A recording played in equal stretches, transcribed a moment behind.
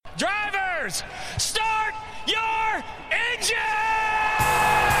tires. Start your engines!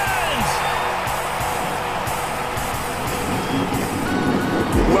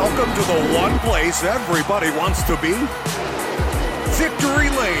 Welcome to the one place everybody wants to be. Victory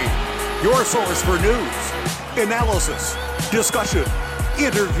Lane, your source for news, analysis, discussion,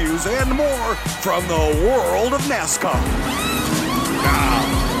 interviews, and more from the world of NASCAR.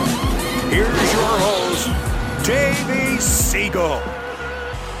 Now, here's your host, Davey Siegel.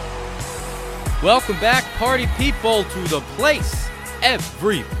 Welcome back, party people, to the place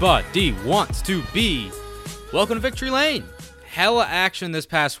everybody wants to be. Welcome to Victory Lane. Hella action this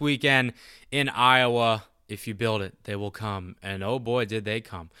past weekend in Iowa. If you build it, they will come. And oh boy, did they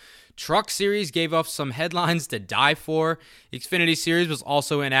come. Truck Series gave up some headlines to die for. Xfinity Series was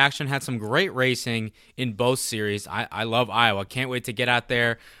also in action, had some great racing in both series. I love Iowa. Can't wait to get out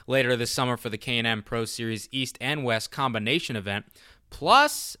there later this summer for the K&M Pro Series East and West combination event.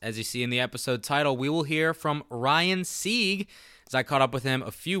 Plus, as you see in the episode title, we will hear from Ryan Sieg, as I caught up with him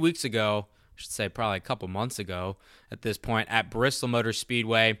a few weeks ago, I should say probably a couple months ago at this point, at Bristol Motor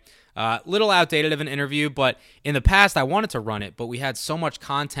Speedway. Little outdated of an interview, but in the past I wanted to run it, but we had so much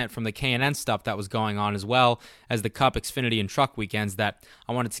content from the K&N stuff that was going on, as well as the Cup, Xfinity, and Truck weekends, that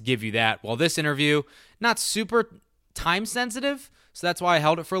I wanted to give you that. Well, this interview, not super time sensitive, so that's why I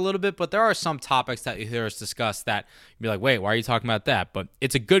held it for a little bit, but there are some topics that you hear us discuss that you'd be like, wait, why are you talking about that? But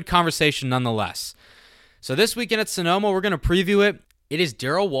it's a good conversation nonetheless. So this weekend at Sonoma, we're going to preview it. It is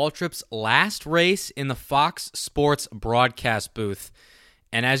Darrell Waltrip's last race in the Fox Sports broadcast booth.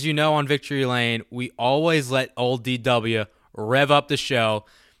 And as you know, on Victory Lane, we always let old DW rev up the show.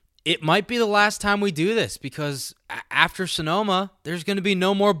 It might be the last time we do this, because after Sonoma, there's going to be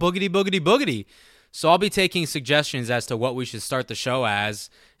no more boogity, boogity, boogity. So I'll be taking suggestions as to what we should start the show as.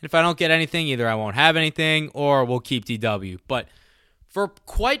 And if I don't get anything, either I won't have anything or we'll keep DW. But for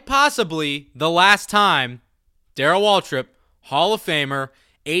quite possibly the last time, Darrell Waltrip, Hall of Famer,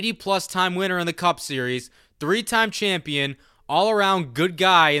 80-plus time winner in the Cup Series, 3-time champion, all-around good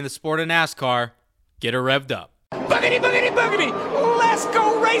guy in the sport of NASCAR, get her revved up. Boogity, boogity, boogity! Let's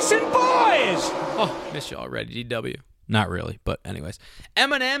go racing, boys! Oh, miss you already, DW. Not really, but anyways.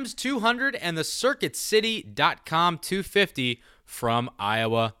 M&M's 200 and the CircuitCity.com 250 from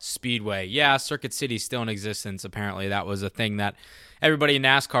Iowa Speedway. Yeah, Circuit City's still in existence, apparently. That was a thing that everybody in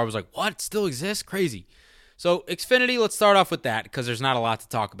NASCAR was like, what? It still exists? Crazy. So Xfinity, let's start off with that, because there's not a lot to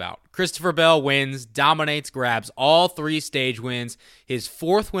talk about. Christopher Bell wins, dominates, grabs all 3 stage wins, his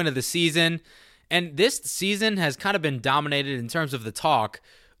 4th win of the season. And this season has kind of been dominated in terms of the talk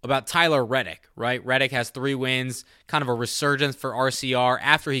about Tyler Reddick, right? Reddick has 3 wins, kind of a resurgence for RCR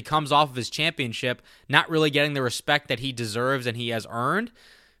after he comes off of his championship, not really getting the respect that he deserves and he has earned.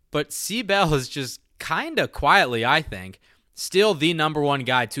 But C. Bell is just kind of quietly, I think, still the number 1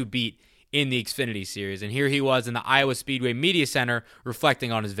 guy to beat in the Xfinity Series. And here he was in the Iowa Speedway Media Center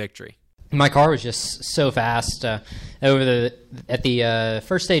reflecting on his victory. My car was just so fast. At the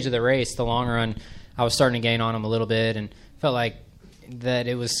first stage of the race, the long run, I was starting to gain on him a little bit and felt like that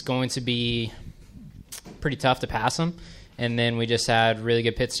it was going to be pretty tough to pass him. And then we just had really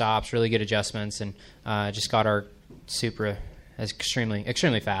good pit stops, really good adjustments, and just got our Supra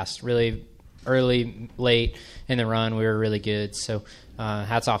extremely fast. Really early, late in the run, we were really good. So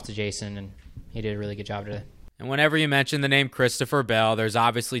hats off to Jason, and he did a really good job today. And whenever you mention the name Christopher Bell, there's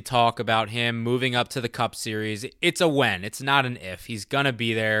obviously talk about him moving up to the Cup Series. It's a when. It's not an if. He's going to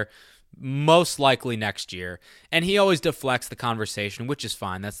be there most likely next year. And he always deflects the conversation, which is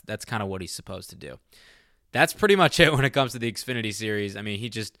fine. That's kind of what he's supposed to do. That's pretty much it when it comes to the Xfinity Series. I mean, he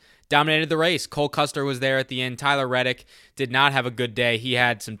just dominated the race. Cole Custer was there at the end. Tyler Reddick did not have a good day. He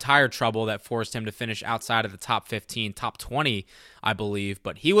had some tire trouble that forced him to finish outside of the top 15, top 20, I believe.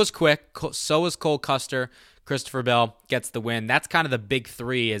 But he was quick. So was Cole Custer. Christopher Bell gets the win. That's kind of the big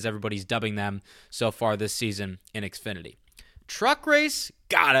 3, as everybody's dubbing them so far this season in Xfinity. Truck race?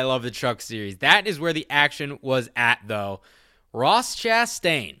 God, I love the Truck Series. That is where the action was at, though. Ross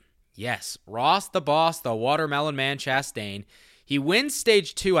Chastain. Yes, Ross the boss, the watermelon man Chastain. He wins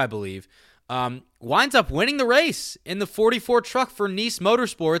stage 2, I believe. Winds up winning the race in the 44 truck for Nice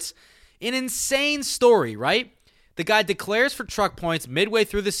Motorsports. An insane story, right? The guy declares for truck points midway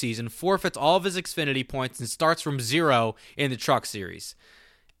through the season, forfeits all of his Xfinity points, and starts from 0 in the Truck Series.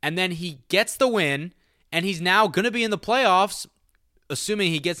 And then he gets the win, and he's now going to be in the playoffs,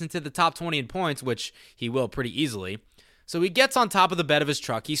 assuming he gets into the top 20 in points, which he will pretty easily. So he gets on top of the bed of his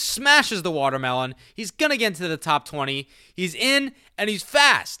truck. He smashes the watermelon. He's going to get into the top 20. He's in, and he's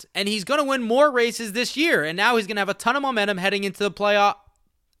fast. And he's going to win more races this year. And now he's going to have a ton of momentum heading into the playoff.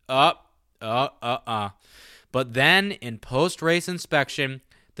 But then in post-race inspection,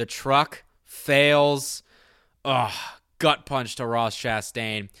 the truck fails. Ugh, gut punch to Ross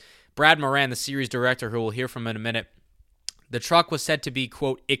Chastain. Brad Moran, the series director, who we'll hear from in a minute, the truck was said to be,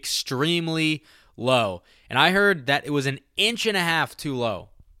 quote, extremely low. And I heard that it was an inch and a half too low.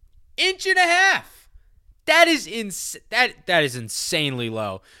 Inch and a half! That is insanely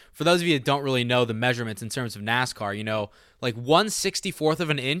low. For those of you that don't really know the measurements in terms of NASCAR, you know, like 1/64th of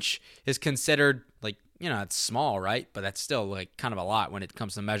an inch is considered, like, you know, it's small, right? But that's still like kind of a lot when it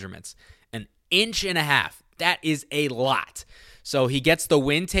comes to measurements. An inch and a half. That is a lot. So he gets the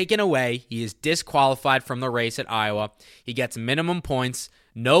win taken away. He is disqualified from the race at Iowa. He gets minimum points,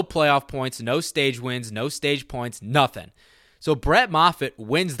 no playoff points, no stage wins, no stage points, nothing. So Brett Moffitt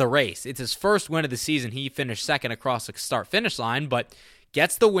wins the race. It's his first win of the season. He finished second across the start-finish line, but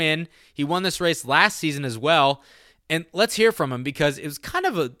gets the win. He won this race last season as well. And let's hear from him because it was kind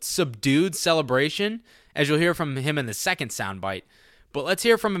of a subdued celebration, as you'll hear from him in the second soundbite. But let's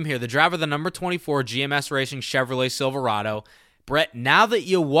hear from him here, the driver of the number 24 GMS Racing Chevrolet Silverado. Brett, now that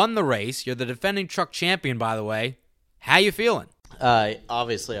you won the race, you're the defending truck champion, by the way. How you feeling?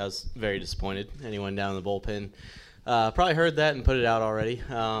 Obviously, I was very disappointed. Anyone down in the bullpen probably heard that and put it out already.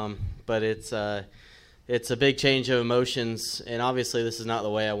 But it's a big change of emotions, and obviously this is not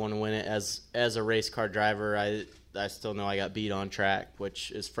the way I want to win it. As a race car driver, I still know I got beat on track,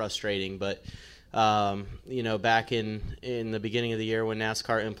 which is frustrating. But you know, back in the beginning of the year when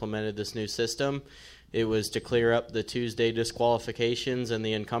NASCAR implemented this new system, it was to clear up the Tuesday disqualifications and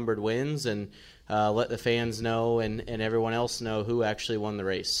the encumbered wins and let the fans know and everyone else know who actually won the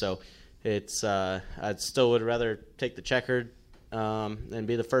race. So it's I still would rather take the checkered and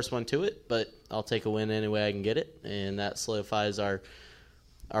be the first one to it, but I'll take a win any way I can get it, and that solidifies our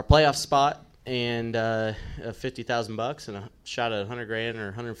playoff spot and $50,000 and a shot at $100,000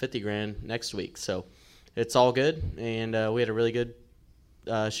 or $150,000 next week. So it's all good, and we had a really good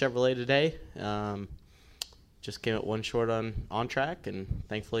Chevrolet today. Just came up one short on track, and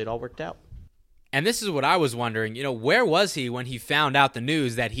thankfully it all worked out. And this is what I was wondering, you know, where was he when he found out the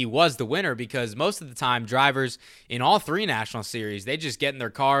news that he was the winner? Because most of the time, drivers in all three national series, they just get in their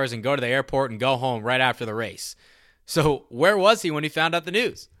cars and go to the airport and go home right after the race. So where was he when he found out the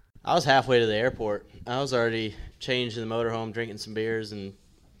news? I was halfway to the airport. I was already changed in the motorhome, drinking some beers, and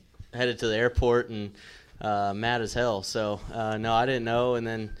headed to the airport and mad as hell. So, no, I didn't know. And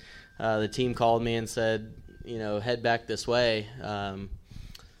then the team called me and said, you know, head back this way.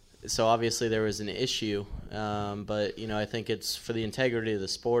 So obviously there was an issue, but, you know, I think it's for the integrity of the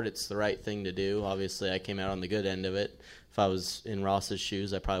sport, it's the right thing to do. Obviously I came out on the good end of it. If I was in Ross's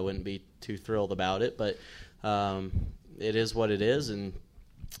shoes, I probably wouldn't be too thrilled about it, but it is what it is, and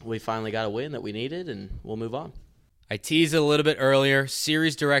we finally got a win that we needed, and we'll move on. I teased it a little bit earlier.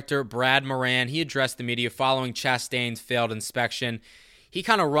 Series director Brad Moran, he addressed the media following Chastain's failed inspection. He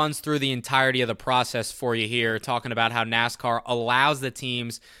kind of runs through the entirety of the process for you here, talking about how NASCAR allows the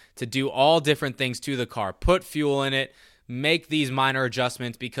teams to do all different things to the car, put fuel in it, make these minor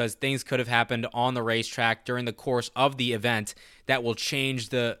adjustments because things could have happened on the racetrack during the course of the event that will change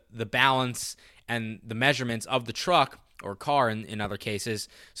the balance and the measurements of the truck or car in other cases.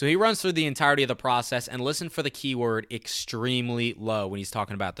 So he runs through the entirety of the process, and listen for the keyword extremely low when he's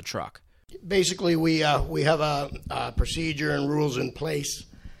talking about the truck. Basically, we have a procedure and rules in place.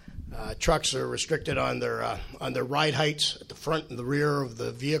 Trucks are restricted on their ride heights at the front and the rear of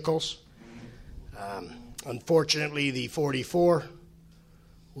the vehicles. Unfortunately, the 44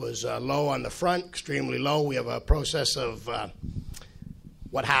 was low on the front, extremely low. We have a process of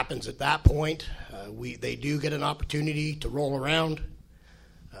what happens at that point. They do get an opportunity to roll around.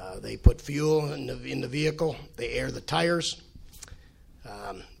 They put fuel in the vehicle. They air the tires.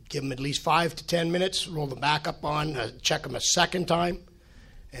 Give them at least 5 to 10 minutes, roll them back up on, check them a second time.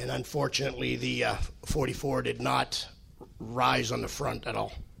 And unfortunately, the 44 did not rise on the front at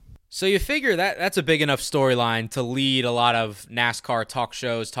all. So you figure that's a big enough storyline to lead a lot of NASCAR talk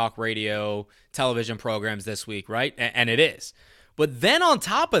shows, talk radio, television programs this week, right? And it is. But then on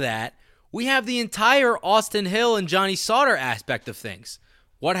top of that, we have the entire Austin Hill and Johnny Sauter aspect of things.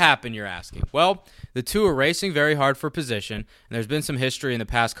 What happened, you're asking? Well, the two are racing very hard for position, and there's been some history in the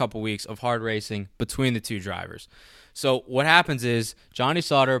past couple weeks of hard racing between the two drivers. So what happens is Johnny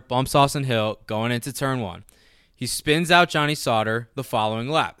Sauter bumps Austin Hill going into turn one. He spins out Johnny Sauter the following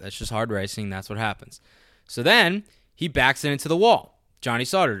lap. That's just hard racing. That's what happens. So then he backs it into the wall. Johnny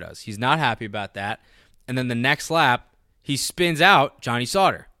Sauter does. He's not happy about that. And then the next lap, he spins out Johnny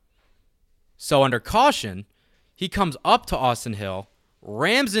Sauter. So under caution, he comes up to Austin Hill,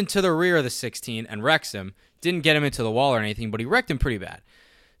 rams into the rear of the 16 and wrecks him. Didn't get him into the wall or anything, but he wrecked him pretty bad.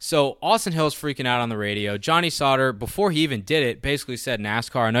 So Austin Hill's freaking out on the radio. Johnny Sauter, before he even did it, basically said,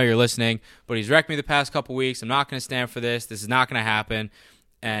 NASCAR, I know you're listening, but he's wrecked me the past couple weeks. I'm not going to stand for this. This is not going to happen.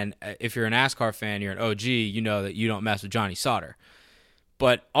 And if you're a NASCAR fan, you're an OG, you know that you don't mess with Johnny Sauter.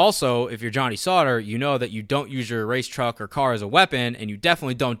 But also, if you're Johnny Sauter, you know that you don't use your race truck or car as a weapon, and you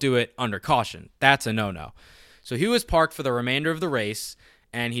definitely don't do it under caution. That's a no-no. So he was parked for the remainder of the race,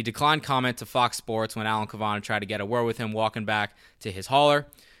 and he declined comment to Fox Sports when Alan Cavana tried to get a word with him walking back to his hauler.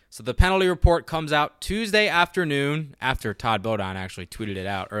 So the penalty report comes out Tuesday afternoon, after Todd Bodine actually tweeted it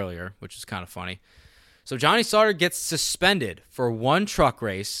out earlier, which is kind of funny. So Johnny Sauter gets suspended for one truck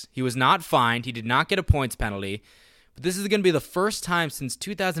race. He was not fined. He did not get a points penalty. But this is going to be the first time since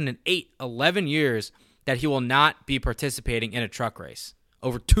 2008, 11 years, that he will not be participating in a truck race.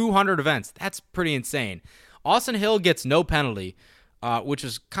 Over 200 events. That's pretty insane. Austin Hill gets no penalty, which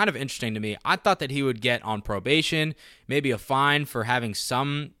was kind of interesting to me. I thought that he would get on probation, maybe a fine for having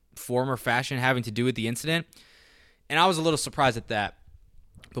some form or fashion having to do with the incident. And I was a little surprised at that.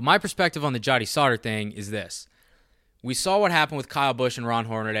 But my perspective on the Johnny Sauter thing is this. We saw what happened with Kyle Busch and Ron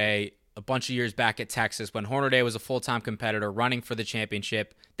Hornaday a bunch of years back at Texas when Hornaday was a full-time competitor running for the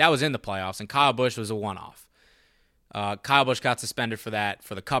championship. That was in the playoffs, and Kyle Busch was a one-off. Kyle Busch got suspended for that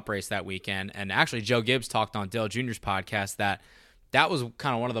for the Cup race that weekend, and actually Joe Gibbs talked on Dale Jr.'s podcast that was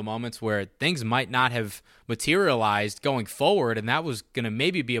kind of one of the moments where things might not have materialized going forward, and that was going to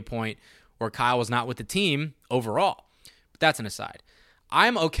maybe be a point where Kyle was not with the team overall. But that's an aside.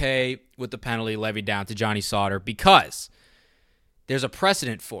 I'm okay with the penalty levied down to Johnny Sauter because there's a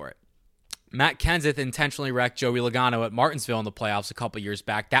precedent for it. Matt Kenseth intentionally wrecked Joey Logano at Martinsville in the playoffs a couple years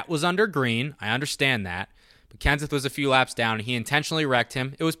back. That was under green. I understand that. But Kenseth was a few laps down, and he intentionally wrecked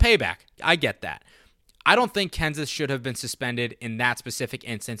him. It was payback. I get that. I don't think Kenseth should have been suspended in that specific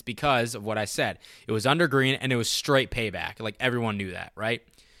instance because of what I said. It was under green, and it was straight payback. Like, everyone knew that, right?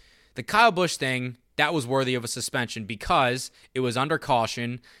 The Kyle Busch thing, that was worthy of a suspension because it was under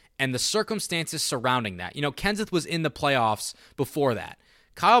caution and the circumstances surrounding that. You know, Kenseth was in the playoffs before that.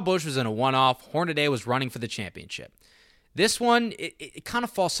 Kyle Busch was in a one-off. Hornaday was running for the championship. This one, it kind of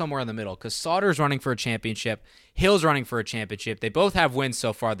falls somewhere in the middle because Sauter's running for a championship. Hill's running for a championship. They both have wins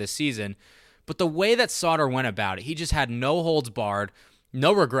so far this season. But the way that Sauter went about it, he just had no holds barred,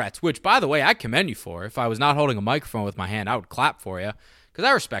 no regrets, which, by the way, I commend you for. If I was not holding a microphone with my hand, I would clap for you because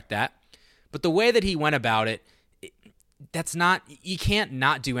I respect that. But the way that he went about it, that's not, you can't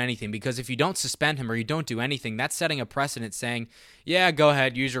not do anything because if you don't suspend him or you don't do anything, that's setting a precedent saying, yeah, go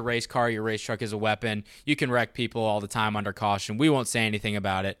ahead, use your race car, your race truck as a weapon. You can wreck people all the time under caution. We won't say anything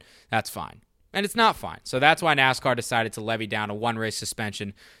about it. That's fine. And it's not fine. So that's why NASCAR decided to levy down a one-race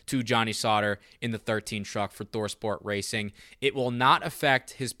suspension to Johnny Sauter in the 13 truck for ThorSport Racing. It will not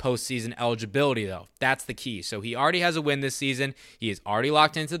affect his postseason eligibility, though. That's the key. So he already has a win this season. He is already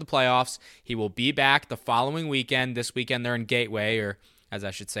locked into the playoffs. He will be back the following weekend. This weekend they're in Gateway, or as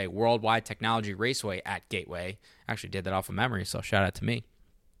I should say, Worldwide Technology Raceway at Gateway. I actually did that off of memory, so shout out to me.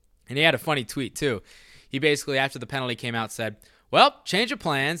 And he had a funny tweet, too. He basically, after the penalty came out, said, well, change of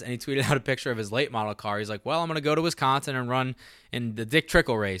plans, and he tweeted out a picture of his late model car. He's like, well, I'm going to go to Wisconsin and run in the Dick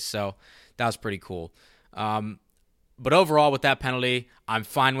Trickle race, so that was pretty cool. But overall, with that penalty, I'm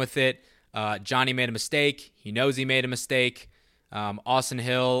fine with it. Johnny made a mistake. He knows he made a mistake. Austin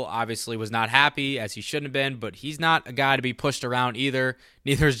Hill obviously was not happy, as he shouldn't have been, but he's not a guy to be pushed around either.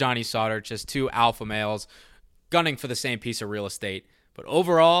 Neither is Johnny Sauter, just two alpha males gunning for the same piece of real estate. But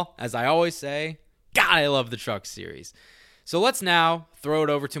overall, as I always say, God, I love the Truck Series. So let's now throw it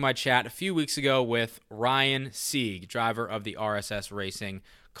over to my chat a few weeks ago with Ryan Sieg, driver of the RSS Racing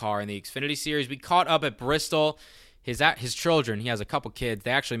car in the Xfinity Series. We caught up at Bristol. His children, he has a couple kids,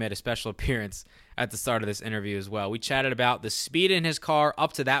 they actually made a special appearance at the start of this interview as well. We chatted about the speed in his car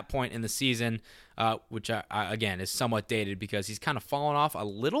up to that point in the season, which, again, is somewhat dated because he's kind of fallen off a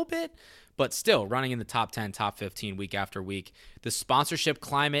little bit, but still running in the top 10, top 15 week after week. The sponsorship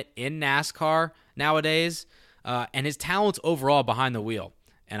climate in NASCAR nowadays, and his talents overall behind the wheel.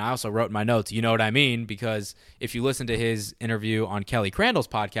 And I also wrote in my notes, you know what I mean, because if you listen to his interview on Kelly Crandall's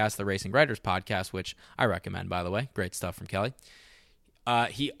podcast, the Racing Writers podcast, which I recommend, by the way, great stuff from Kelly,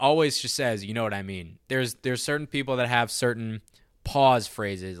 he always just says, you know what I mean. There's certain people that have certain pause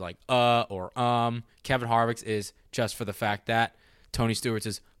phrases like or Kevin Harvick's is just for the fact that. Tony Stewart's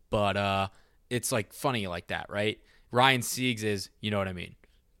is but it's like funny like that, right? Ryan Sieg's is, you know what I mean.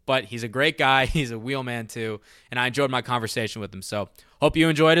 But he's a great guy. He's a wheelman, too. And I enjoyed my conversation with him. So hope you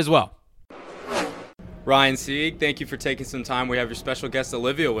enjoyed as well. Ryan Sieg, thank you for taking some time. We have your special guest,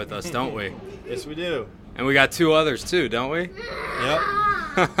 Olivia, with us, don't we? Yes, we do. And we got two others, too, don't we?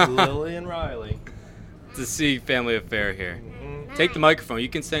 Yep. Lily and Riley. It's a Sieg family affair here. Take the microphone. You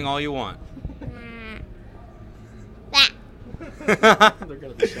can sing all you want.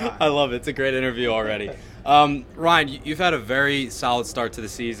 I love it. It's a great interview already. Ryan, you've had a very solid start to the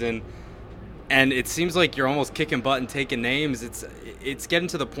season, and it seems like you're almost kicking butt and taking names. It's getting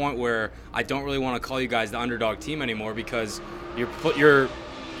to the point where I don't really want to call you guys the underdog team anymore because you're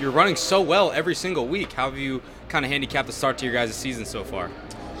running so well every single week. How have you kind of handicapped the start to your guys' season so far?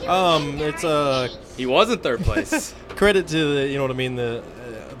 He was in third place. Credit to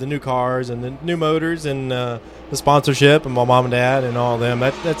the new cars and the new motors and the sponsorship and my mom and dad and all of them.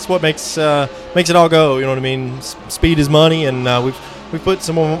 That's what makes it all go. You know what I mean? Speed is money, and we've put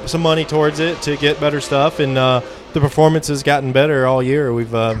some money towards it to get better stuff, and the performance has gotten better all year.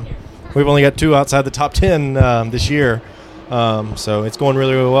 We've only got 2 outside the top 10 this year, so it's going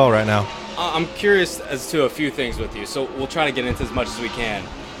really, really well right now. I'm curious as to a few things with you, so we'll try to get into as much as we can.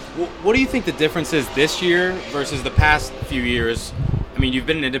 What do you think the difference is this year versus the past few years? I mean, you've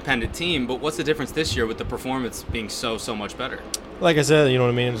been an independent team, but what's the difference this year with the performance being so much better? Like I said, you know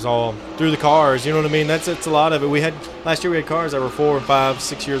what I mean, it's all through the cars. You know what I mean? That's a lot of it. Last year we had cars that were 4, 5,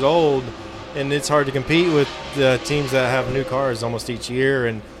 6 years old, and it's hard to compete with the teams that have new cars almost each year.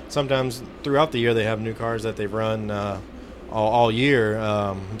 And sometimes throughout the year they have new cars that they've run all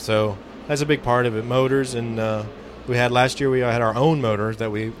year. So that's a big part of it. Motors, and last year we had our own motors that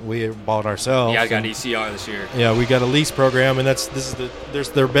we bought ourselves. Yeah, I got ECR this year. Yeah, we got a lease program, and there's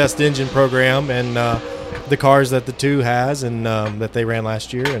their best engine program, and the cars that the 2 has and that they ran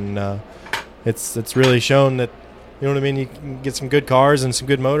last year, and it's really shown that, you know what I mean, you can get some good cars and some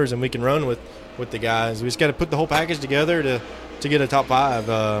good motors, and we can run with the guys. We just got to put the whole package together to get a top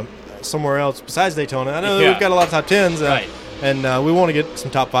 5 somewhere else besides Daytona. I know we've got a lot of top 10s, right, and we want to get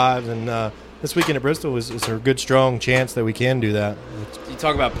some top 5s, and this weekend at Bristol is a good, strong chance that we can do that. You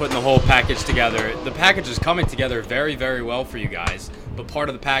talk about putting the whole package together. The package is coming together very, very well for you guys, but part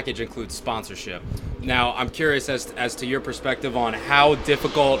of the package includes sponsorship. Now, I'm curious as to your perspective on how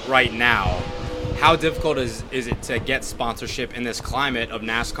difficult right now, how difficult is it to get sponsorship in this climate of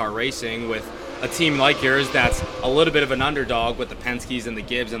NASCAR racing with a team like yours that's a little bit of an underdog with the Penske's and the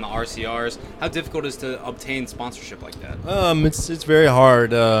Gibbs and the RCRs? How difficult is it to obtain sponsorship like that? It's very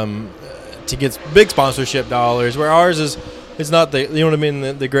hard to get big sponsorship dollars, where ours is not the, you know what I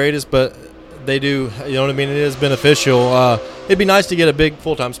mean, the greatest, but they do, you know what I mean, it is beneficial. It'd be nice to get a big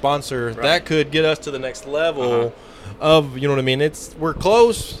full-time sponsor. Right. That could get us to the next level of, you know what I mean, we're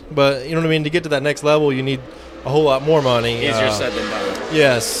close, but you know what I mean, to get to that next level you need a whole lot more money. Easier said than done.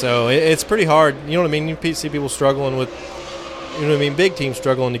 Yes, so it's pretty hard. You know what I mean, you see people struggling with, you know what I mean, big teams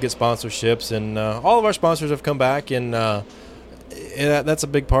struggling to get sponsorships, and all of our sponsors have come back, and that's a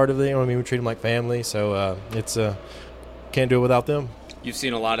big part of it. You know what I mean? We treat them like family, so can't do it without them. You've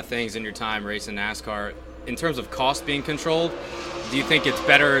seen a lot of things in your time racing NASCAR. In terms of cost being controlled, do you think it's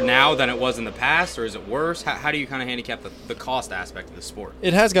better now than it was in the past, or is it worse? How do you kind of handicap the cost aspect of the sport?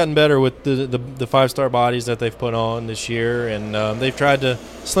 It has gotten better with the 5-star bodies that they've put on this year, and they've tried to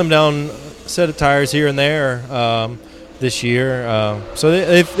slim down a set of tires here and there this year. So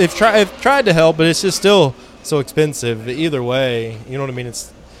they've tried to help, but it's just still so expensive either way. You know what I mean?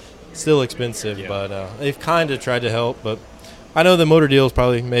 It's still expensive, yeah. But they've kind of tried to help. But I know the motor deal is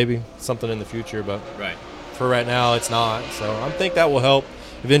probably maybe something in the future, but right. For right now it's not. So I think that will help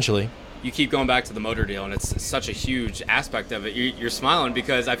eventually. You keep going back to the motor deal, and it's such a huge aspect of it. You're smiling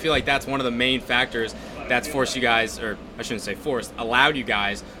because I feel like that's one of the main factors that's forced you guys, or I shouldn't say forced, allowed you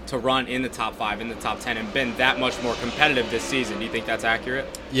guys to run in the top 5, in the top 10, and been that much more competitive this season. Do you think that's accurate?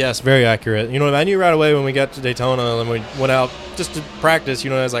 Yes, very accurate. You know, I knew right away when we got to Daytona and we went out just to practice, you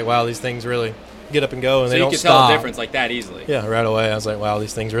know, I was like, wow, these things really get up and go, and so they don't stop. So you could tell the difference like that easily. Yeah, right away. I was like, wow,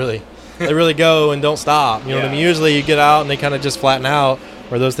 these things really go and don't stop. You know what I mean? Usually you get out and they kind of just flatten out,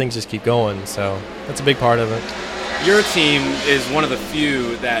 where those things just keep going. So that's a big part of it. Your team is one of the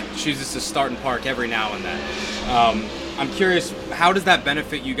few that chooses to start and park every now and then. I'm curious, how does that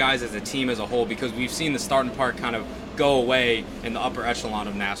benefit you guys as a team as a whole? Because we've seen the start and park kind of go away in the upper echelon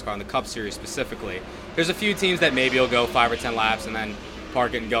of NASCAR, in the Cup Series specifically. There's a few teams that maybe will go 5 or 10 laps and then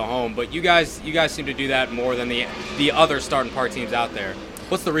park it and go home. But you guys seem to do that more than the other start and park teams out there.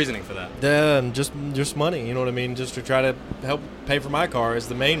 What's the reasoning for that? Just money, you know what I mean? Just to try to help pay for my car is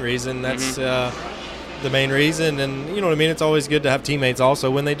the main reason. That's the main reason. And, you know what I mean? It's always good to have teammates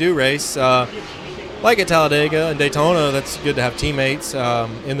also when they do race. Like at Talladega and Daytona, that's good to have teammates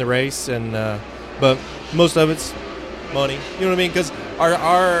in the race. And but most of it's money. You know what I mean? Because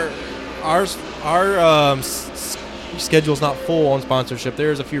our schedule's not full on sponsorship.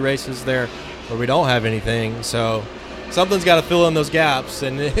 There's a few races there where we don't have anything. So something's got to fill in those gaps,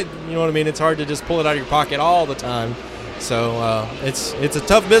 and you know what I mean? It's hard to just pull it out of your pocket all the time. So it's a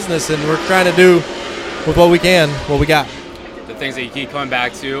tough business, and we're trying to do with what we can, what we got. The things that you keep coming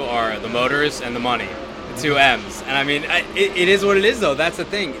back to are the motors and the money, the two M's. And I mean, it is what it is, though. That's the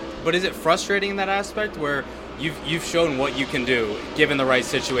thing. But is it frustrating in that aspect where you've shown what you can do given the right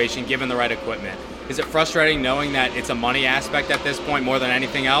situation, given the right equipment? Is it frustrating knowing that it's a money aspect at this point more than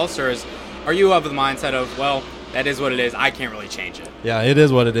anything else, or are you of the mindset of, well, that is what it is, I can't really change it? Yeah, it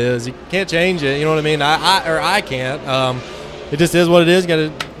is what it is. You can't change it. You know what I mean? I can't. It just is what it is. Got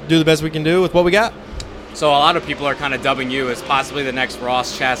to do the best we can do with what we got. So a lot of people are kind of dubbing you as possibly the next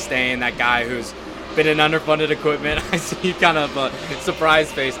Ross Chastain, that guy who's been in underfunded equipment. I see kind of a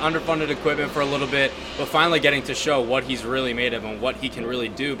surprise face, underfunded equipment for a little bit, but finally getting to show what he's really made of and what he can really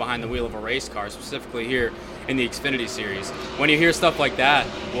do behind the wheel of a race car, specifically here in the Xfinity Series. When you hear stuff like that,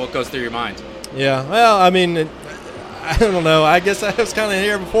 what goes through your mind? Yeah, well, I mean, I don't know. I guess I was kind of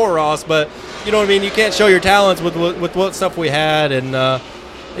here before Ross, but you know what I mean? You can't show your talents with what stuff we had, and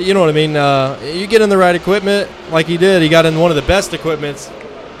you know what I mean? You get in the right equipment like he did. He got in one of the best equipments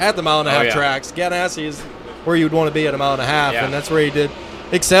at the mile-and-a-half tracks. Ganassi is where you'd want to be at a mile-and-a-half, and that's where he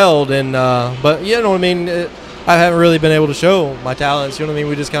excelled. And but you know what I mean? I haven't really been able to show my talents. You know what I mean?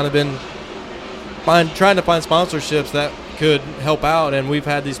 We just kind of been trying to find sponsorships that could help out, and we've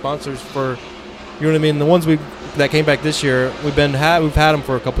had these sponsors for, you know what I mean? The ones that came back this year, we've had them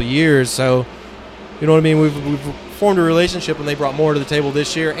for a couple of years. So you know what I mean? We've formed a relationship, and they brought more to the table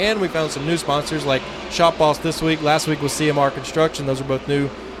this year, and we found some new sponsors like Shop Boss this week. Last week was CMR Construction. Those are both new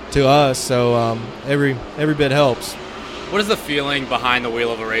to us, so every bit helps. What is the feeling behind the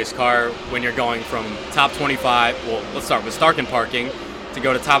wheel of a race car when you're going from top 25, well, let's start with Stark and Parking, to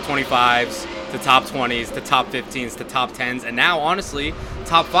go to top 25s, to top 20s, to top 15s, to top 10s, and now, honestly,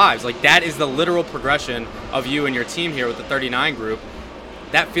 top 5s. Like, that is the literal progression of you and your team here with the 39 group.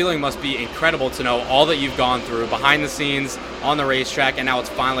 That feeling must be incredible to know all that you've gone through behind the scenes, on the racetrack, and now it's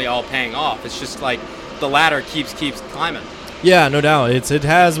finally all paying off. It's just like the ladder keeps climbing. Yeah, no doubt. It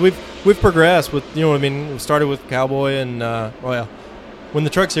has. We've progressed with, you know what I mean? We started with Cowboy, and when the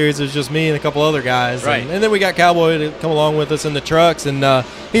truck series it was just me and a couple other guys, right? And then we got Cowboy to come along with us in the trucks, and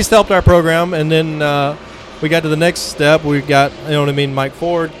he's helped our program. And then we got to the next step. We got, you know what I mean, Mike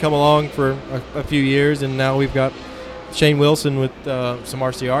Ford come along for a few years, and now we've got Shane Wilson with some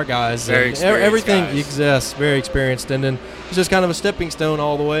RCR guys. Everything guys. exists, very experienced, and then it's just kind of a stepping stone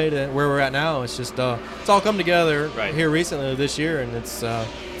all the way to where we're at now. It's just it's all come together here recently this year, and it's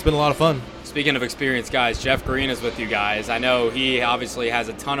been a lot of fun. Speaking of experienced guys, Jeff Green is with you guys. I know he obviously has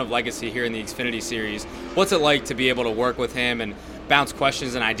a ton of legacy here in the Xfinity Series. What's it like to be able to work with him and bounce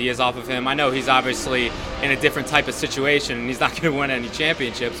questions and ideas off of him? I know he's obviously in a different type of situation and he's not going to win any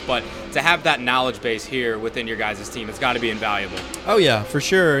championships, but to have that knowledge base here within your guys' team, it's got to be invaluable. Oh, yeah, for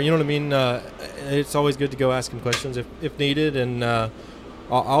sure. You know what I mean? It's always good to go ask him questions if needed, and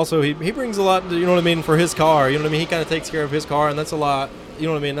also he brings a lot, you know what I mean, for his car. You know what I mean? He kind of takes care of his car, and that's a lot. You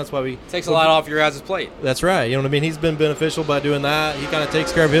know what I mean? That's why we takes a lot off your guys' plate. That's right. You know what I mean? He's been beneficial by doing that. He kind of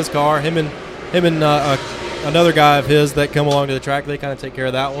takes care of his car. Him and another guy of his that come along to the track, they kind of take care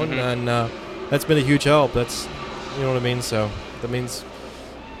of that one, and that's been a huge help. That's, you know what I mean? So that means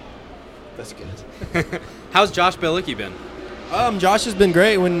that's good. How's Josh Bielicki been? Josh has been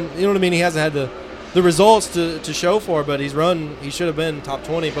great. When, you know what I mean, he hasn't had the results to show for, but he should have been top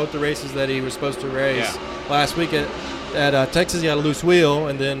 20 both the races that he was supposed to race last week. At Texas, he had a loose wheel,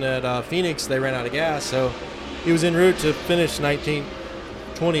 and then at Phoenix, they ran out of gas. So he was en route to finish 19th,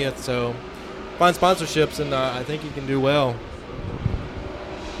 20th. So find sponsorships, and I think he can do well.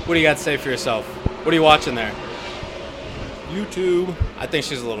 What do you got to say for yourself? What are you watching there? YouTube. I think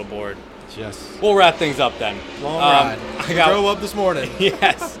she's a little bored. Yes. We'll wrap things up then. Long ride. I drove up this morning.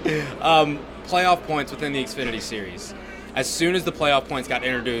 Yes. Playoff points within the Xfinity Series. As soon as the playoff points got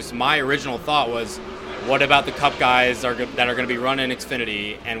introduced, my original thought was, what about the Cup guys that are going to be running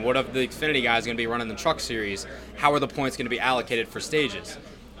Xfinity, and what of the Xfinity guys going to be running the Truck Series? How are the points going to be allocated for stages?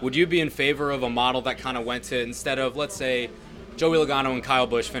 Would you be in favor of a model that kind of went to, instead of, let's say, Joey Logano and Kyle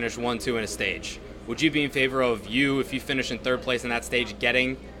Busch finish 1-2 in a stage, would you be in favor of you, if you finish in third place in that stage,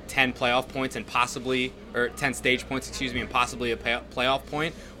 getting 10 playoff points and possibly, or 10 stage points, and possibly a playoff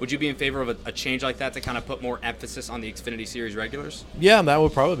point? Would you be in favor of a change like that to kind of put more emphasis on the Xfinity Series regulars? Yeah, that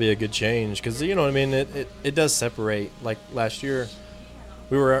would probably be a good change because, you know what I mean, it does separate. Like last year,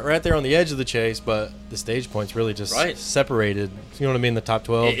 we were right there on the edge of the chase, but the stage points really just separated. You know what I mean, the top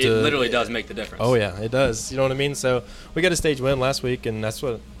 12. It literally does make the difference. Oh, yeah, it does. You know what I mean? So we got a stage win last week, and that's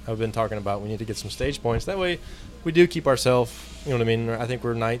what I've been talking about. We need to get some stage points. That way we do keep ourselves, you know what I mean, I think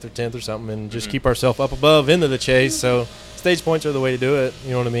we're 9th or 10th or something, and just keep ourselves up above into the chase. So stage points are the way to do it,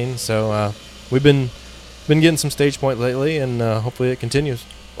 you know what I mean? So we've been been getting some stage point lately, and hopefully it continues.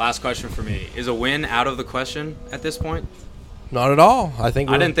 Last question for me. Is a win out of the question at this point? Not at all. I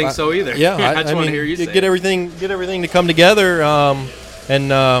didn't think so either. Yeah, I just want mean, to hear you say get everything to come together,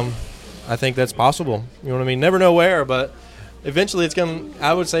 and I think that's possible. You know what I mean? Never know where, but eventually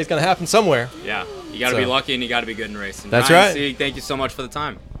I would say it's going to happen somewhere. Yeah, you got to be lucky and you got to be good in racing. That's Ryan right. Sieg, thank you so much for the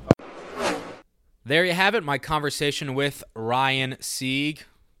time. There you have it, my conversation with Ryan Sieg.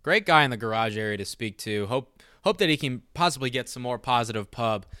 Great guy in the garage area to speak to. Hope that he can possibly get some more positive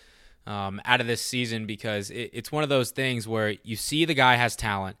pub out of this season, because it's one of those things where you see the guy has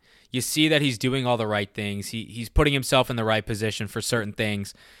talent. You see that he's doing all the right things. He's putting himself in the right position for certain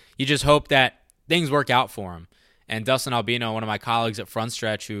things. You just hope that things work out for him. And Dustin Albino, one of my colleagues at Front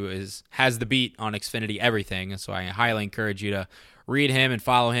Stretch, who has the beat on Xfinity everything, so I highly encourage you to read him and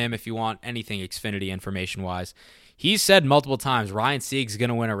follow him if you want anything Xfinity information-wise. He's said multiple times Ryan Sieg's going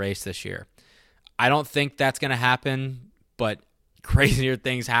to win a race this year. I don't think that's going to happen, but crazier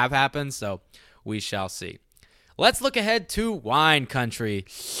things have happened, so we shall see. Let's look ahead to wine country.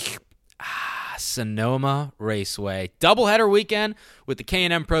 Sonoma Raceway. Doubleheader weekend with the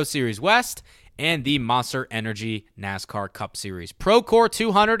K&M Pro Series West and the Monster Energy NASCAR Cup Series. Procore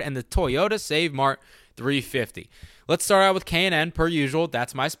 200 and the Toyota Save Mart 350. Let's start out with K&N per usual.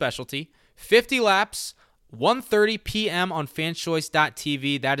 That's my specialty. 50 laps, 1:30 p.m. on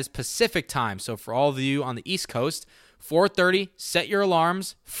fanschoice.tv. That is Pacific time. So for all of you on the East Coast, 4:30, set your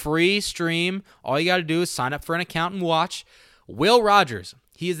alarms, free stream. All you got to do is sign up for an account and watch. Will Rogers,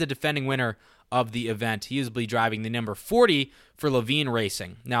 he is the defending winner of the event. He will be driving the number 40 for Levine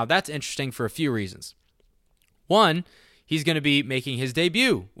Racing. Now, that's interesting for a few reasons. One, he's going to be making his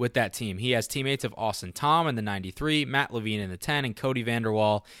debut with that team. He has teammates of Austin Tom in the 93, Matt Levine in the 10, and Cody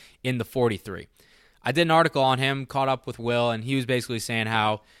Vanderwall in the 43. I did an article on him, caught up with Will, and he was basically saying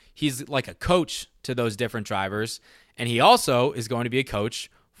how he's like a coach to those different drivers, and he also is going to be a coach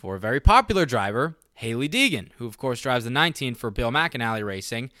for a very popular driver, Hailie Deegan, who of course drives the 19 for Bill McAnally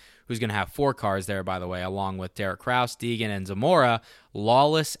Racing, who's going to have 4 cars there, by the way, along with Derek Kraus, Deegan, and Zamora.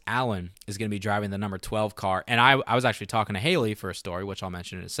 Lawless Allen is going to be driving the number 12 car, and I was actually talking to Hailie for a story, which I'll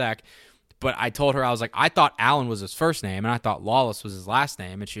mention in a sec, but I told her, I was like, I thought Allen was his first name, and I thought Lawless was his last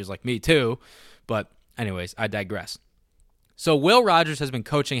name, and she was like, me too, but anyways, I digress. So Will Rogers has been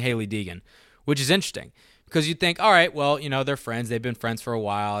coaching Hailie Deegan, which is interesting, because you'd think, all right, well, you know, they're friends. They've been friends for a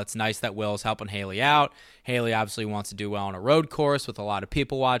while. It's nice that Will's helping Hailie out. Hailie obviously wants to do well on a road course with a lot of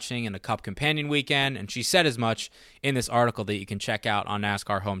people watching and a Cup Companion weekend, and she said as much in this article that you can check out on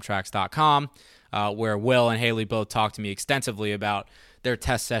NASCARHometracks.com, where Will and Hailie both talked to me extensively about their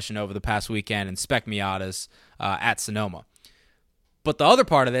test session over the past weekend and Spec Miatas at Sonoma. But the other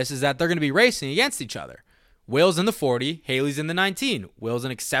part of this is that they're going to be racing against each other. Will's in the 40, Hailie's in the 19. Will's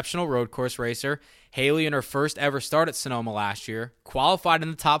an exceptional road course racer. Hailie, in her first ever start at Sonoma last year, qualified in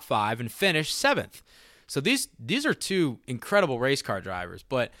the top 5 and finished 7th. So these are 2 incredible race car drivers,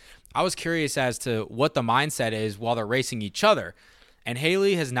 but I was curious as to what the mindset is while they're racing each other. And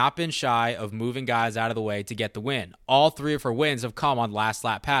Hailie has not been shy of moving guys out of the way to get the win. All 3 of her wins have come on last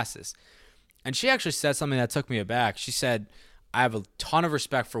lap passes. And she actually said something that took me aback. She said, I have a ton of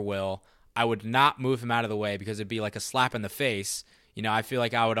respect for Will. I would not move him out of the way because it'd be like a slap in the face. You know, I feel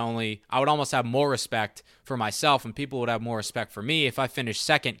like I would almost have more respect for myself, and people would have more respect for me if I finished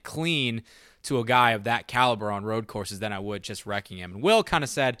second clean to a guy of that caliber on road courses than I would just wrecking him. And Will kind of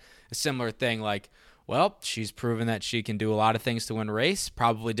said a similar thing, like, well, she's proven that she can do a lot of things to win a race,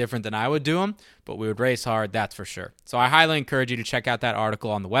 probably different than I would do them, but we would race hard, that's for sure. So I highly encourage you to check out that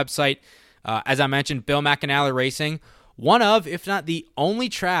article on the website. As I mentioned, Bill McAnally Racing, one of, if not the only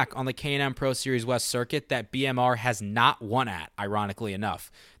track on the K&M Pro Series West circuit that BMR has not won at, ironically enough.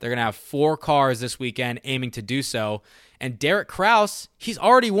 They're going to have 4 cars this weekend aiming to do so. And Derek Kraus, he's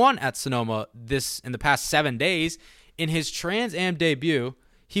already won at Sonoma in the past 7 days. In his Trans Am debut,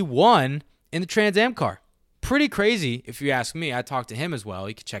 he won in the Trans Am car. Pretty crazy, if you ask me. I talked to him as well.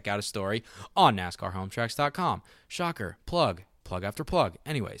 You can check out his story on NASCARHometracks.com. Shocker. Plug after plug.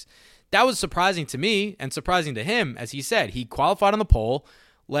 Anyways, that was surprising to me and surprising to him, as he said. He qualified on the pole,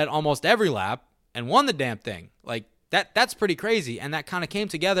 led almost every lap, and won the damn thing. Like, that's pretty crazy, and that kind of came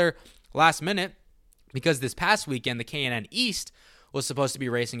together last minute because this past weekend, the K&N East was supposed to be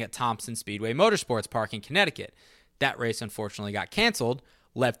racing at Thompson Speedway Motorsports Park in Connecticut. That race unfortunately got canceled.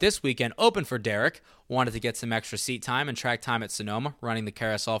 Left this weekend open for Derek. Wanted to get some extra seat time and track time at Sonoma, running the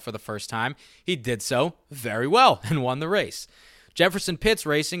carousel for the first time. He did so very well and won the race. Jefferson Pitts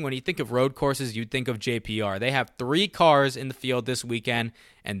Racing, when you think of road courses, you'd think of JPR. They have 3 cars in the field this weekend,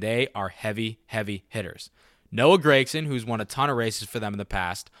 and they are heavy, heavy hitters. Noah Gragson, who's won a ton of races for them in the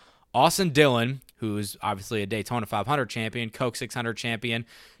past. Austin Dillon, who's obviously a Daytona 500 champion, Coke 600 champion,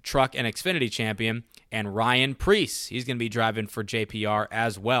 Truck and Xfinity champion, and Ryan Preece. He's going to be driving for JPR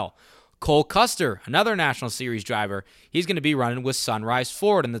as well. Cole Custer, another National Series driver, he's going to be running with Sunrise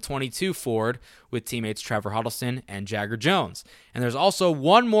Ford in the 22 Ford with teammates Trevor Huddleston and Jagger Jones. And there's also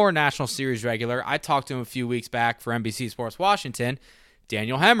one more National Series regular. I talked to him a few weeks back for NBC Sports Washington,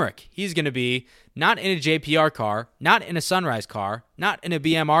 Daniel Hemrick. He's going to be not in a JPR car, not in a Sunrise car, not in a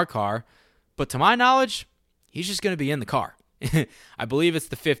BMR car, but to my knowledge, he's just going to be in the car. I believe it's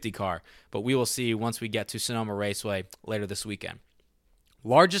the 50 car, but we will see once we get to Sonoma Raceway later this weekend.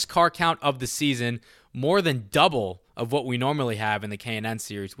 Largest car count of the season, more than double of what we normally have in the K&N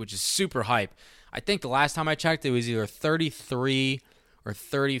series, which is super hype. I think the last time I checked, it was either 33 or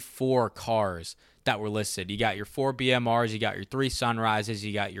 34 cars that were listed. You got your 4 BMRs, you got your 3 Sunrises,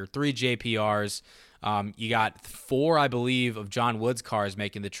 you got your 3 JPRs, you got 4, I believe, of John Wood's cars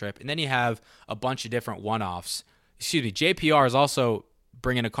making the trip, and then you have a bunch of different one-offs. Excuse me, JPR is also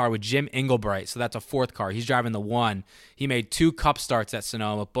bringing a car with Jim Engelbright, so that's a 4th car. He's driving the 1. He made 2 Cup starts at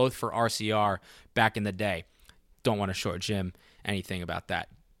Sonoma, both for RCR back in the day. Don't want to short Jim anything about that.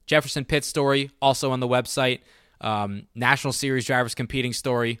 Jefferson Pitt story, also on the website. National Series drivers competing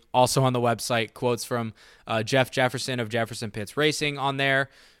story, also on the website. Quotes from Jeff Jefferson of Jefferson Pitts Racing on there.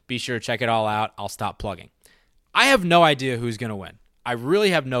 Be sure to check it all out. I'll stop plugging. I have no idea who's going to win. I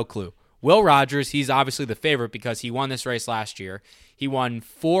really have no clue. Will Rogers, he's obviously the favorite because he won this race last year. He won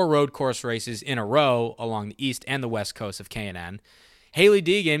 4 road course races in a row along the east and the west coast of K&N. Haley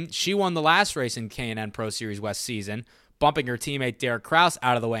Deegan, she won the last race in K&N Pro Series West season, bumping her teammate Derek Kraus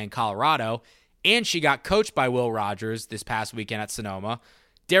out of the way in Colorado, and she got coached by Will Rogers this past weekend at Sonoma.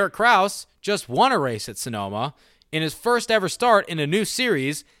 Derek Kraus just won a race at Sonoma in his first ever start in a new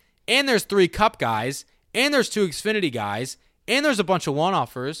series, and there's 3 Cup guys, and there's 2 Xfinity guys, and there's a bunch of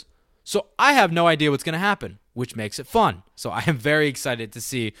one-offers. So I have no idea what's going to happen, which makes it fun. So I am very excited to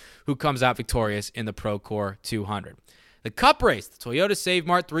see who comes out victorious in the Procore 200. The Cup race, the Toyota Save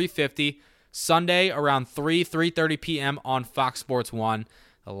Mart 350, Sunday around 3:30 p.m. on Fox Sports 1.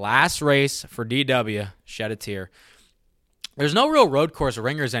 The last race for DW. Shed a tear. There's no real road course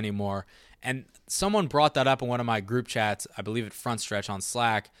ringers anymore, and someone brought that up in one of my group chats, I believe at Front Stretch on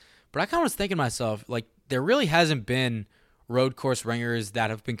Slack, but I kind of was thinking to myself, like, there really hasn't been road course ringers that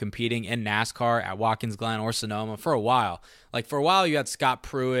have been competing in NASCAR at Watkins Glen or Sonoma for a while. Like, for a while, you had Scott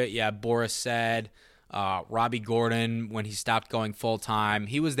Pruitt, you had Boris Said, Robbie Gordon when he stopped going full-time.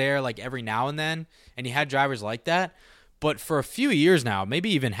 He was there, like, every now and then, and you had drivers like that. But for a few years now, maybe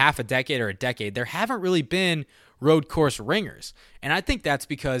even half a decade or a decade, there haven't really been road course ringers. And I think that's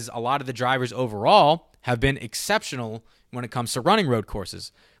because a lot of the drivers overall have been exceptional when it comes to running road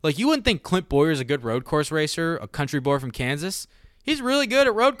courses. Like, you wouldn't think Clint Boyer's a good road course racer, a country boy from Kansas. He's really good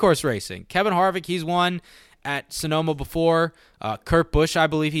at road course racing. Kevin Harvick, he's won at Sonoma before. Kurt Busch, I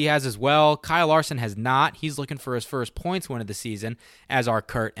believe he has as well. Kyle Larson has not. He's looking for his first points win of the season, as are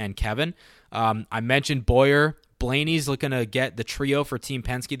Kurt and Kevin. I mentioned Boyer. Blaney's looking to get the trio for Team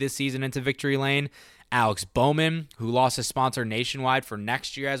Penske this season into victory lane. Alex Bowman, who lost his sponsor Nationwide for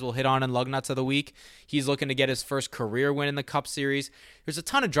next year, as we'll hit on in Lug Nuts of the Week. He's looking to get his first career win in the Cup Series. There's a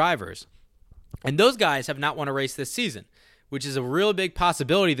ton of drivers, and those guys have not won a race this season, which is a real big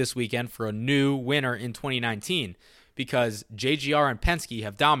possibility this weekend for a new winner in 2019 because JGR and Penske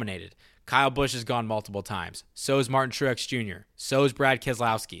have dominated. Kyle Busch has gone multiple times. So is Martin Truex Jr. So is Brad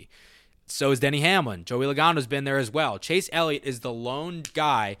Keselowski. So is Denny Hamlin. Joey Logano's been there as well. Chase Elliott is the lone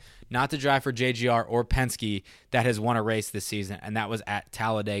guy not to drive for JGR or Penske that has won a race this season, and that was at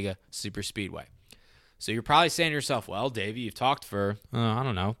Talladega Superspeedway. So you're probably saying to yourself, well, Davey, you've talked for,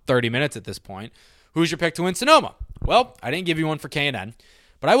 30 minutes at this point. Who's your pick to win Sonoma? Well, I didn't give you one for K&N,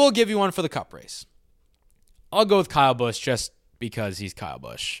 but I will give you one for the Cup race. I'll go with Kyle Busch just because he's Kyle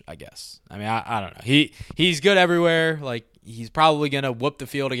Busch, I guess. I mean, I don't know. He's good everywhere. Like, he's probably going to whoop the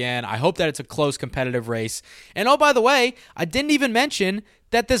field again. I hope that it's a close competitive race. And oh, by the way, I didn't even mention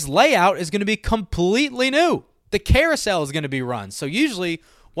that this layout is going to be completely new. The carousel is going to be run. So usually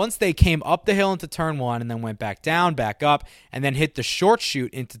once they came up the hill into turn 1 and then went back down, back up, and then hit the short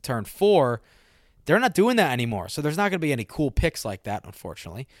chute into turn 4, they're not doing that anymore. So there's not going to be any cool picks like that,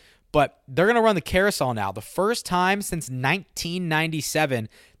 unfortunately. But they're going to run the carousel now. The first time since 1997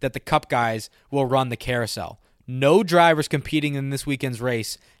 that the Cup guys will run the carousel. No drivers competing in this weekend's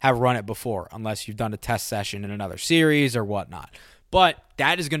race have run it before, unless you've done a test session in another series or whatnot. But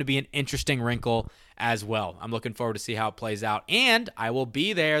that is going to be an interesting wrinkle as well. I'm looking forward to see how it plays out. And I will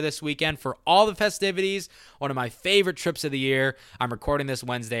be there this weekend for all the festivities, one of my favorite trips of the year. I'm recording this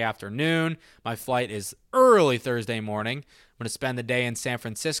Wednesday afternoon. My flight is early Thursday morning. I'm going to spend the day in San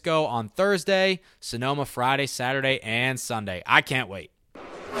Francisco on Thursday, Sonoma Friday, Saturday, and Sunday. I can't wait.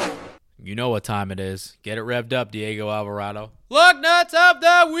 You know what time it is. Get it revved up, Diego Alvarado. Lug Nuts of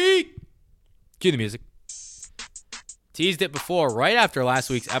the week. Cue the music. Teased it before, right after last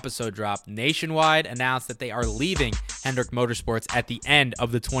week's episode drop, Nationwide announced that they are leaving Hendrick Motorsports at the end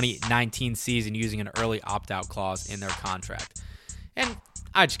of the 2019 season using an early opt-out clause in their contract. And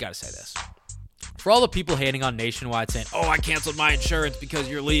I just got to say this. For all the people hating on Nationwide saying, oh, I canceled my insurance because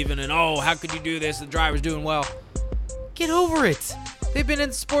you're leaving, and oh, how could you do this? The driver's doing well. Get over it. They've been in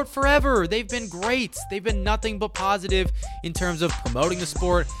the sport forever. They've been great. They've been nothing but positive in terms of promoting the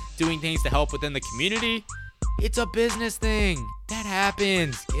sport, doing things to help within the community. It's a business thing. That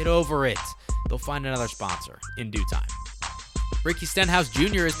happens. Get over it. They'll find another sponsor in due time. Ricky Stenhouse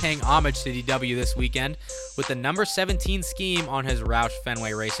Jr. is paying homage to DW this weekend with the number 17 scheme on his Roush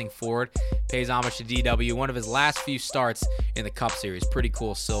Fenway Racing Ford. Pays homage to DW, one of his last few starts in the Cup Series. Pretty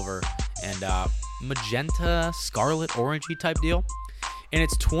cool silver and magenta, scarlet, orangey type deal. In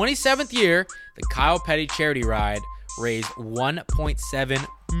its 27th year, the Kyle Petty charity ride raised $1.7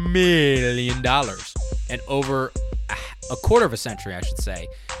 million. And over a quarter of a century, I should say,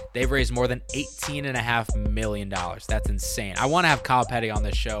 they've raised more than $18.5 million. That's insane. I want to have Kyle Petty on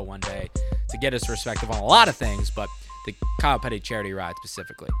this show one day to get his perspective on a lot of things, but the Kyle Petty charity ride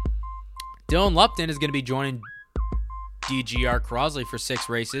specifically. Dylan Lupton is going to be joining DGR Crosley for 6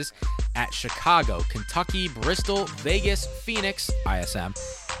 races at Chicago, Kentucky, Bristol, Vegas, Phoenix, ISM,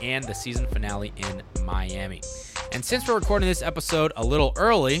 and the season finale in Miami. And since we're recording this episode a little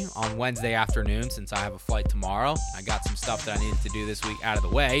early on Wednesday afternoon, since I have a flight tomorrow, I got some stuff that I needed to do this week out of the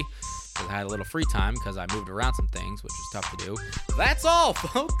way because I had a little free time because I moved around some things, which is tough to do. That's all,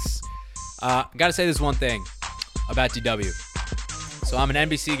 folks. I got to say this one thing about DW. So I'm an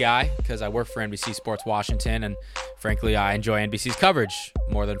NBC guy because I work for NBC Sports Washington, and frankly, I enjoy NBC's coverage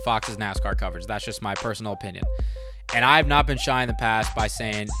more than Fox's NASCAR coverage. That's just my personal opinion. And I've not been shy in the past by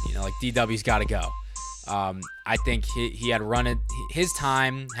saying, like DW's got to go. I think he had run it. His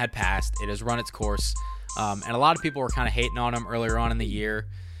time had passed. It has run its course. And a lot of people were kind of hating on him earlier on in the year.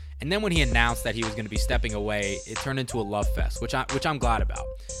 And then when he announced that he was going to be stepping away, it turned into a love fest, which I'm glad about.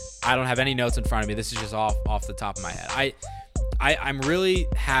 I don't have any notes in front of me. This is just off the top of my head. I'm really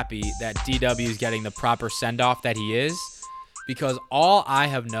happy that DW is getting the proper send-off that he is, because all I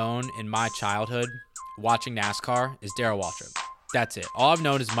have known in my childhood watching NASCAR is Darrell Waltrip. That's it. All I've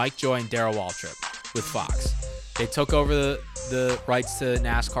known is Mike Joy and Darrell Waltrip with Fox. They took over the rights to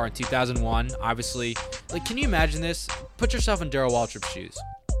NASCAR in 2001. Obviously, can you imagine this? Put yourself in Darrell Waltrip's shoes.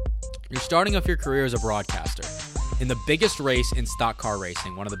 You're starting off your career as a broadcaster in the biggest race in stock car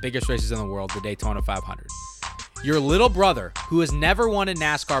racing, one of the biggest races in the world, the Daytona 500. Your little brother, who has never won in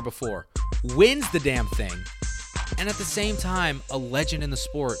NASCAR before, wins the damn thing, and at the same time, a legend in the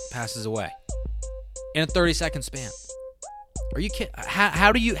sport passes away in a 30-second span. Are you kidding?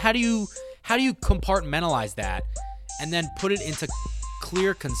 How do you compartmentalize that and then put it into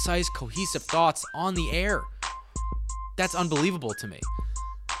clear, concise, cohesive thoughts on the air? That's unbelievable to me.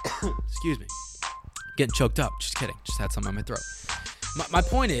 Excuse me. Getting choked up. Just kidding. Just had something on my throat. My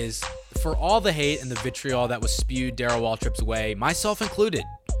point is, for all the hate and the vitriol that was spewed Darrell Waltrip's way, myself included,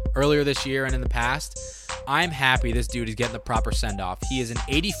 earlier this year and in the past, I'm happy this dude is getting the proper send-off. He is an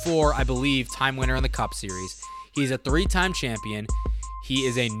 84, I believe, time winner in the Cup Series. He's a 3-time champion. He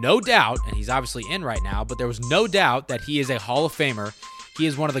is a no doubt, and he's obviously in right now, but there was no doubt that he is a Hall of Famer. He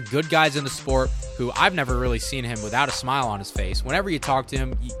is one of the good guys in the sport who I've never really seen him without a smile on his face. Whenever you talk to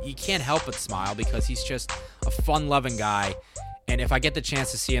him, you can't help but smile because he's just a fun-loving guy. And if I get the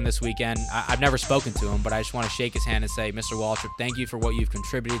chance to see him this weekend, I've never spoken to him, but I just want to shake his hand and say, Mr. Waltrip, thank you for what you've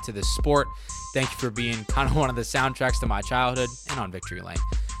contributed to this sport. Thank you for being kind of one of the soundtracks to my childhood and on Victory Lane.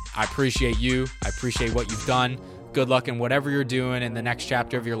 I appreciate you. I appreciate what you've done. Good luck in whatever you're doing in the next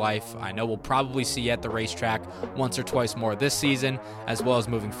chapter of your life. I know we'll probably see you at the racetrack once or twice more this season, as well as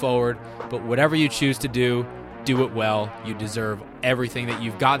moving forward. But whatever you choose to do it well. You deserve everything that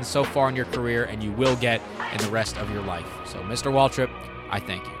you've gotten so far in your career, and you will get in the rest of your life. So, Mr. Waltrip, I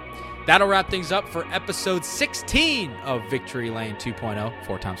thank you. That'll wrap things up for episode 16 of Victory Lane 2.0,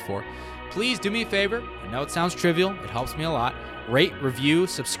 4x4. Please do me a favor. I know it sounds trivial. It helps me a lot. Rate, review,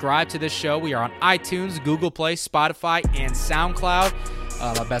 subscribe to this show. We are on iTunes, Google Play, Spotify, and SoundCloud.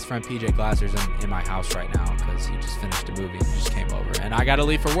 My best friend PJ Glasser's in my house right now because he just finished a movie and just came over. And I got to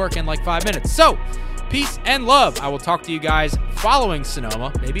leave for work in like 5 minutes. So, peace and love. I will talk to you guys following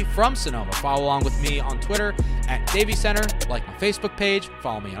Sonoma, maybe from Sonoma. Follow along with me on Twitter at Davey Center, like my Facebook page,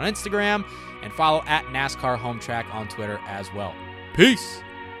 follow me on Instagram, and follow at NASCAR Home Track on Twitter as well. Peace.